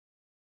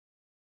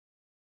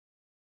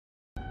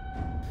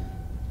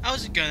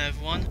How's it going,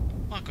 everyone?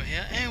 Michael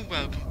here, and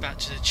welcome back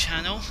to the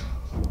channel.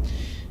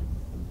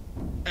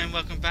 And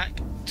welcome back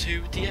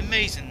to the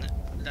amazing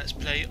Let's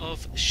Play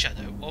of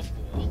Shadow of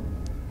War.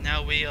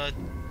 Now we are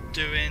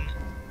doing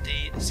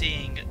the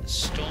Seeing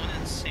Storm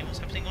and seeing what's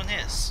happening on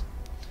this.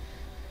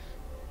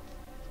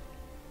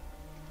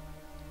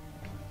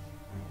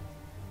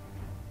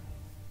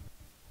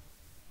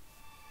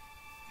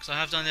 Because I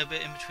have done a little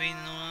bit in between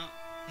and all that.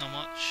 Not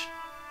much.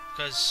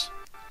 Because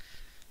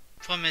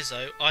problem is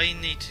though, I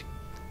need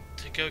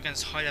to go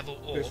against high level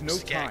orcs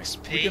to get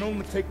XP. We can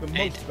only take the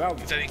most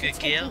valuable. Very good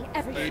gear,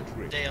 but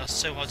they are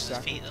so hard to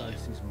defeat though.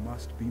 Sacrifices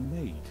must be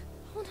made.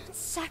 We'll not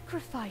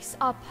sacrifice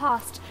our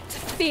past to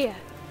fear.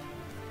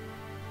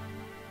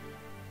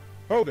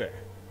 Oh there.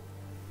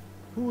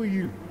 Who are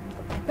you?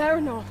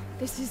 Baranor,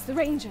 this is the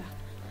ranger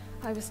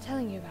I was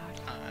telling you about.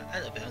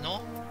 Hello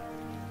Baranor.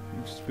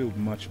 You've spilled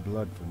much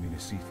blood for me to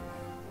see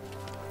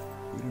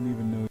through. We don't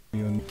even know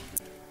your name.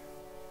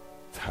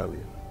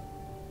 Talion.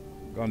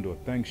 Gondor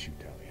thanks you,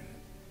 Talion.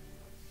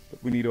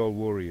 But we need all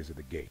warriors at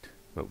the gate.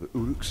 Well, the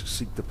Uruks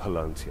seek the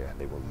Palantir.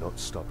 They will not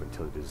stop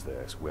until it is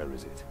theirs. Where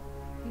is it?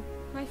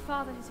 My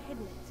father has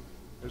hidden it.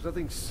 There's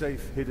nothing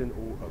safe, hidden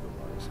or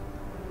otherwise.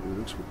 The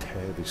Uruks would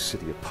tear this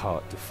city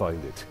apart to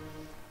find it.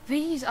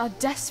 These are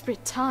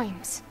desperate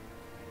times.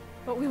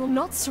 But we will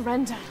not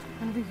surrender,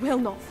 and we will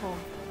not fall.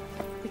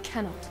 We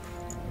cannot.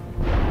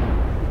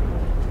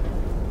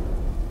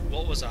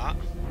 What was that?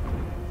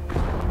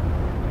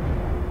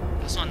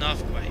 That's not an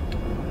earthquake.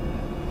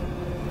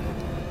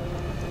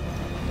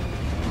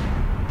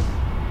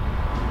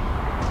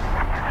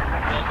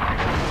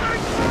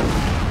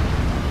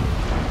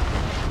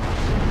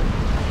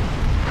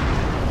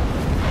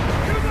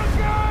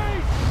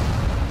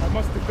 I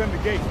must defend the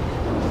gate.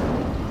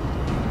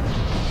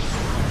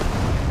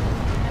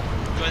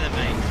 Go then,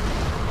 mate.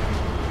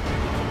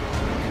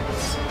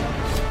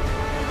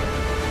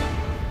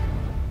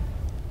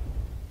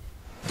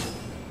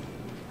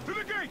 To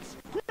the gates!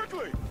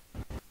 Quickly!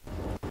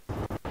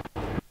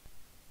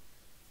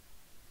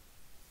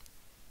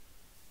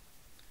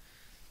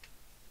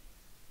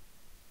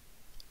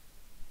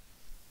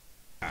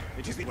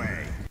 It is the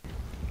way.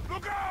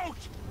 Look out!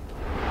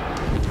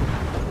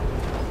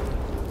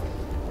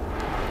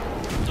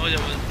 No idea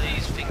what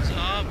these things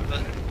are,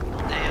 but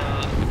they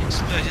are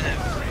exploding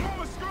everything.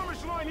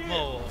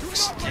 More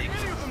orcs take.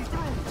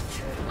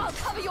 I'll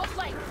cover your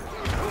flank.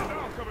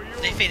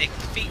 They think they can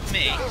defeat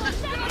me.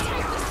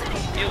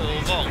 You're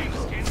all wrong.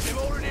 They've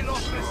already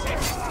lost the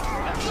city.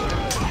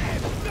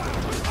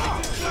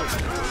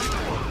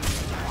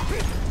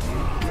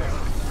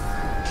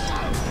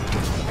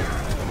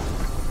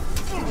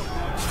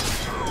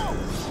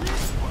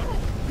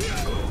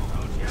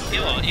 You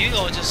know what? You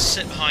lot just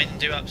sit behind and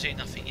do absolutely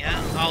nothing, yeah?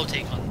 I'll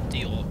take on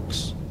the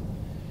orcs.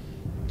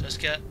 Just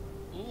get.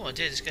 Ooh, I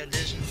did just get a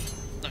legend,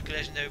 like a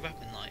legendary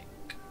weapon, like.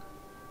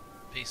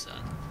 Peace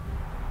then.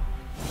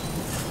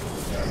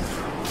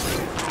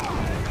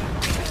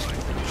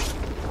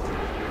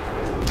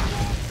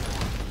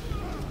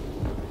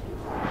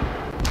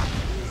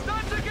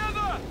 Stand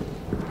together!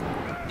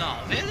 No,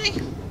 really?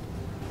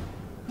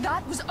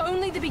 That was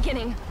only the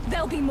beginning.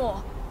 There'll be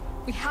more.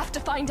 We have to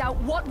find out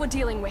what we're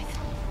dealing with.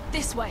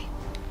 This way.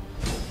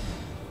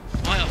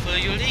 I'll follow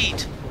your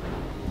lead.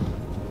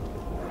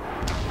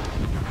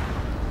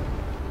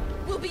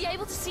 We'll be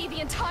able to see the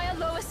entire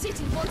lower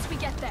city once we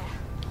get there.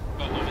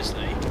 Well,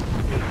 obviously.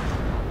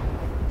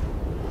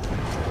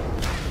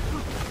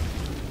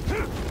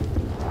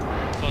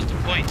 What's the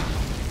point?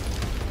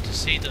 To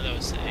see the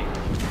lower city.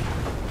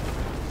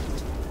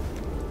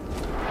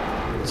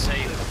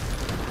 Save.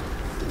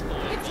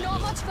 It's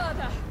not much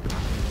further.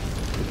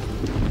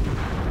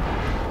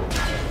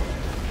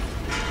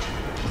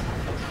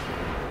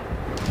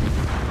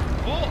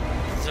 What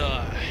the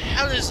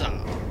hell is that?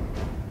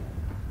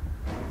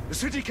 The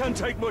city can't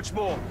take much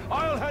more.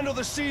 I'll handle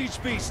the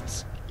siege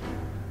beasts.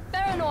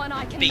 Baranor and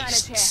I can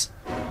manage here. Beasts.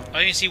 I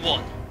only see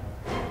one.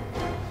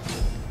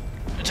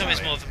 Don't tell me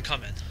there's more of them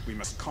coming. We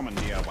must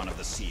commandeer one of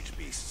the siege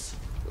beasts.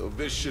 Well,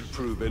 this should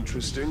prove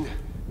interesting.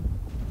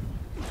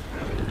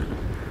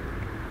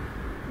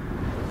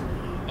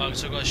 Oh,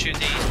 so I've got to shoot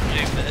these,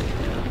 move it.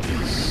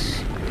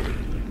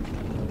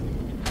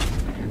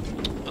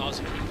 Oh, it's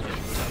a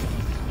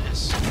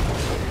miss.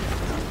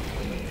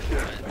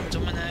 Right,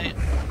 dominate.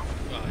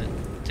 Right,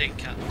 take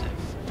captive.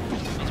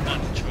 Under my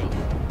control.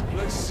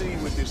 Let's see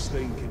what this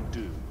thing can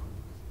do.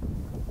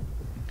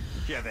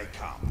 Here they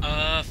come.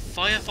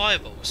 Fire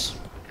fireballs.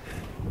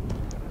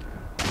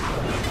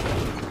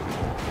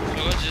 I've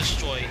got to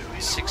destroy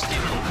 60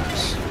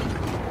 orcs.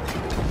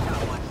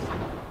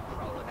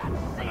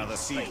 Another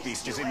siege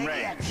beast is in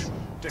range.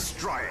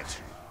 Destroy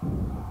it.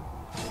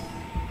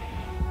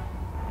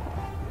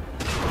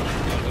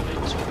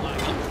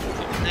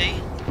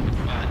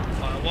 Right,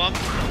 fire one.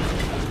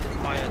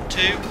 Fire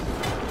two.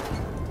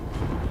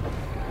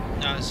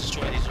 Now let's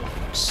destroy these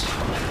orcs.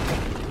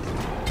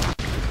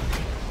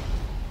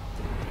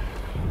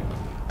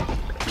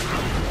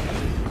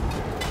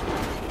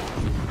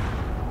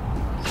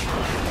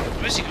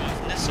 Where's he going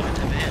from this side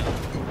over here?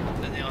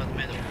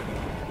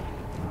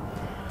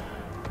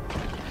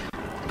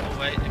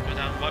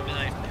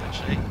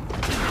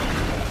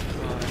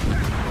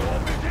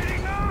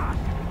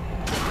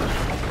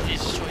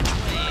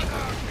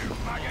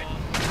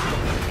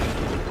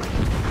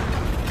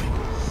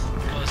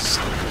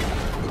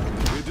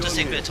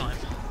 take a bit of time.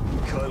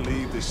 Can't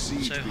leave the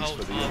siege So beast hold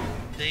for the on end.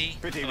 the...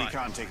 Pity we Alright.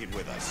 can't take it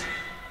with us.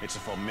 It's a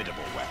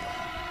formidable weapon.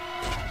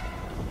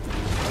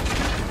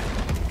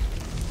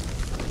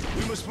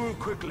 We must move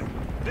quickly.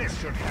 This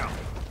should help.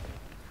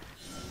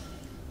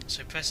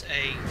 So press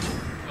A,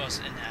 cross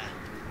in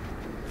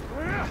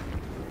there.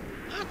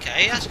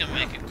 Okay, that's going to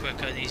make it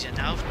quicker and easier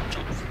now.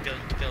 Jump from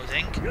building to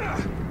building.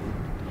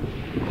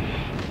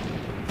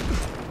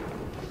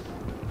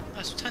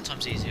 That's 10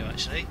 times easier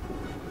actually.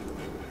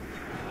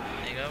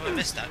 There you go, I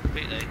missed that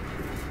completely.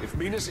 If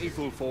Minas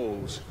Ithil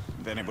falls,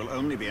 Then it will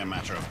only be a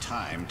matter of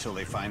time till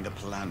they find the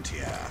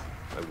Palantir.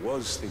 I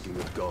was thinking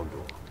of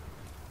Gondor.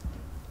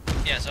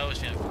 Yes, I always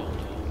think of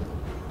Gondor.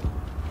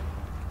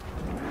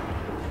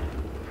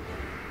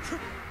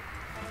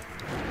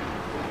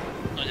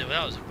 I knew what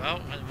that was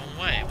about. I went the wrong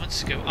way. I wanted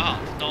to go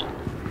up, not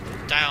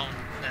down,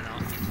 then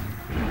up.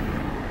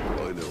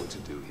 I know what to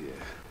do here.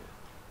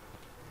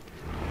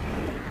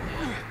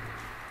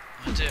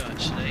 I do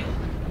actually.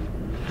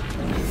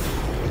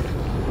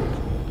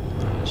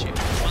 Shoot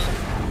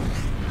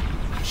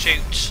one.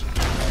 Shoot.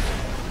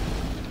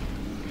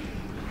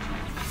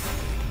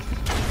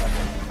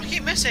 I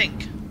keep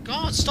missing.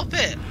 God, stop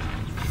it.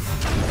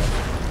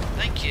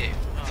 Thank you.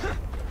 Oh.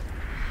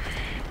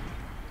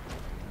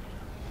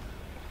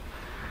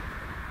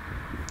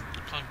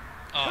 Climb.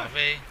 Oh,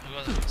 really?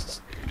 I've got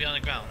to be on the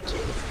ground.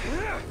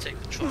 Take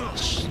the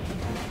trolls.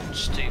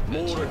 Stupid.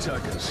 More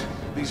attackers.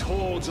 These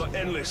hordes are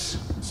endless.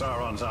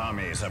 Sauron's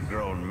armies have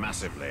grown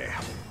massively.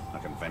 A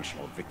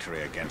conventional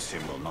victory against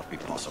him will not be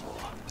possible.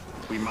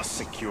 We must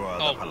secure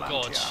Oh the Palantir.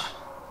 god.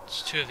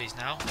 There's two of these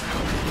now.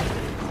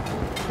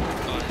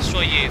 I'll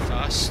destroy you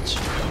first,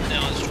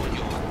 then I'll destroy the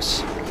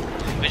orcs.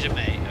 Where's your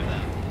mate? Over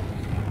there.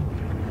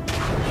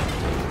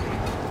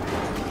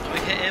 Have we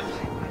hit him?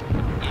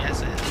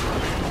 Yes, I have.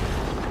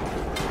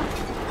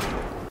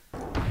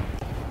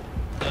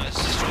 Let's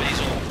destroy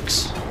these orcs.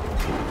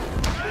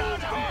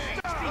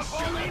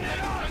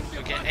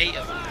 We'll get 8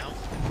 of them now.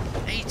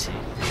 80?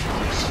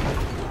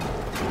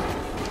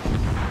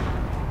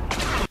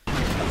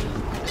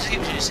 This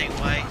keeps you the same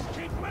way.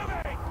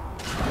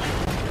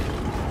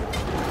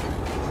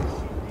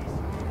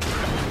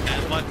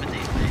 Wipe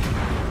beneath me.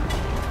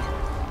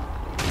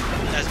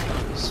 There's a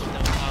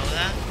little pile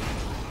there.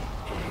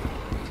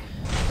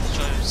 Let's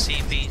try with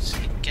sea beats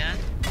again.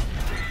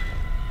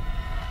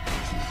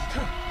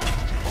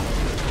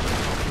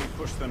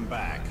 Push them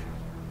back.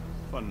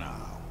 For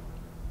now.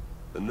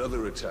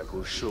 Another attack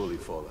will surely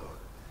follow.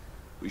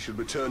 We should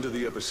return to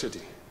the upper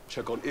city.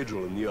 Check on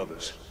Idril and the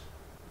others.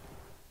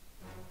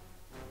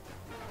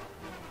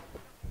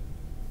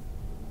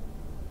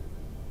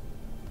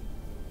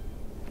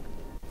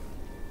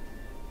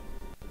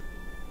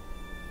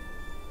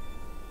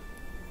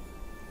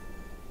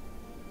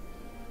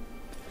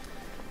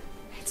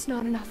 It's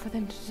not enough for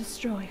them to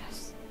destroy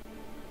us.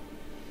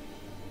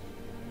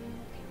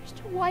 They wish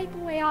to wipe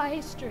away our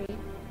history.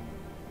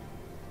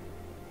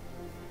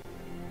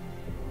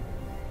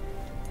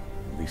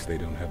 At least they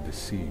don't have the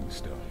Seeing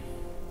Stone.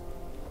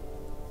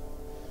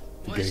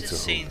 The What is gates this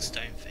are scene holding.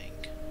 stone thing?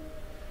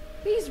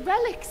 These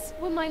relics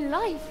were my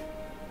life.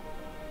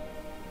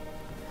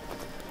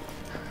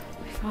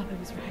 My father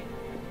was right.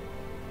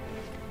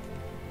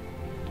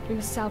 We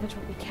must salvage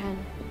what we can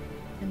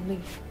and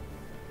leave.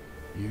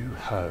 You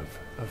have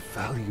a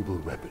valuable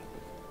weapon.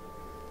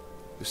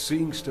 The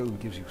Seeing Stone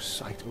gives you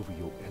sight over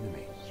your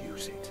enemy.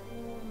 Use it.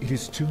 It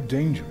is too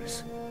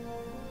dangerous.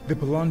 The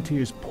Palantir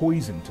is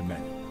poison to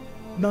men.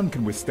 None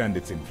can withstand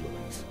its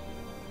influence.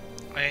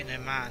 I ain't no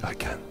man. I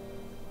can.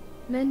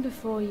 Men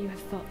before you have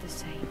thought the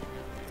same.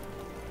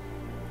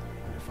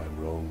 And if I'm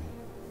wrong,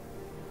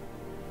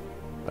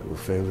 I will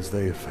fail as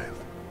they have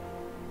failed.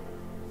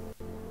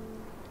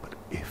 But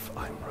if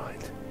I'm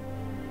right,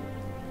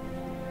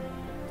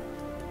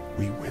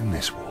 we win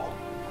this war.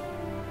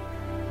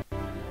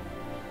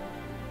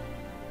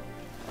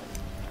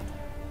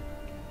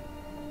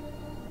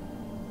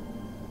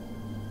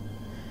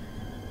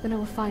 Then I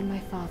will find my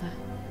father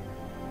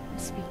and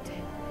speak to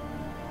him.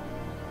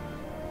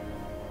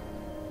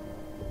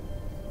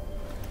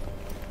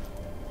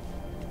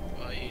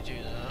 Why you do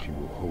that? She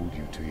will hold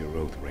you to your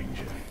oath,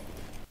 Ranger.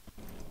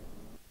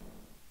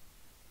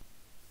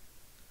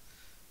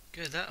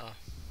 Good that are.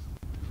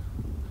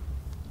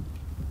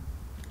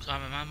 So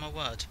I'm a man of my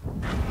word.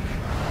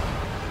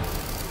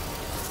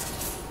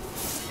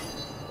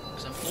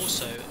 Because I'm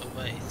also a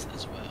wraith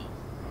as well.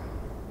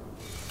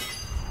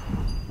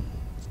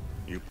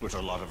 You put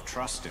a lot of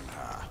trust in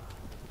her.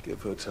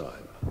 Give her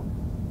time.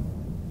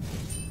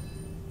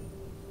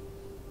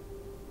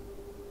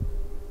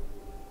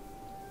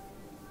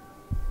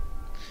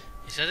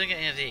 He said I don't get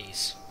any of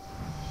these.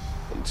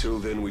 Until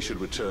then, we should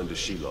return to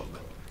Shelob.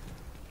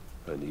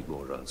 I need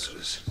more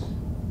answers.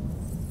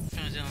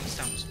 I don't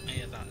understand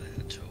any of that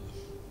then at all.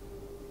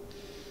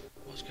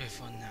 What's going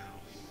on now?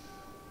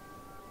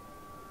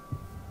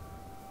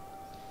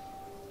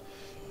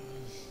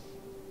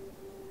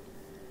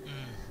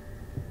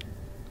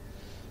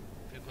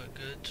 Be quite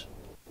good.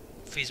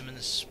 Freeze them in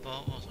the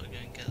spot whilst I go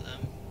and get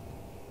them.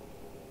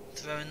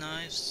 Throwing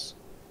knives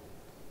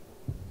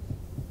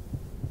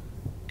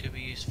could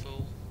be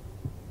useful.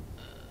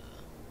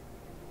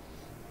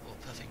 Or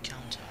perfect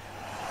counter.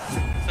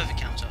 Perfect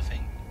counter, I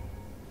think.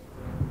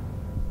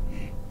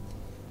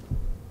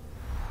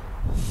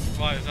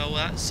 Right, with all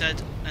that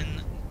said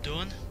and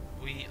done,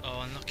 we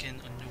are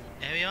unlocking a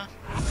new area.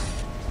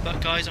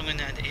 But guys, I'm going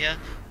to end it here.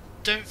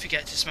 Don't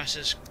forget to smash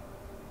the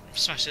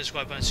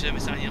subscribe button so you don't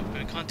miss out on any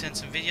upcoming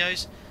contents and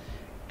videos.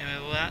 And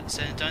with all that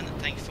said and done,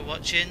 thank you for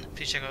watching.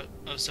 Please check out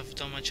other stuff I've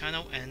done on my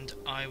channel, and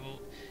I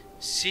will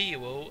see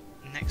you all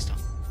next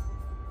time.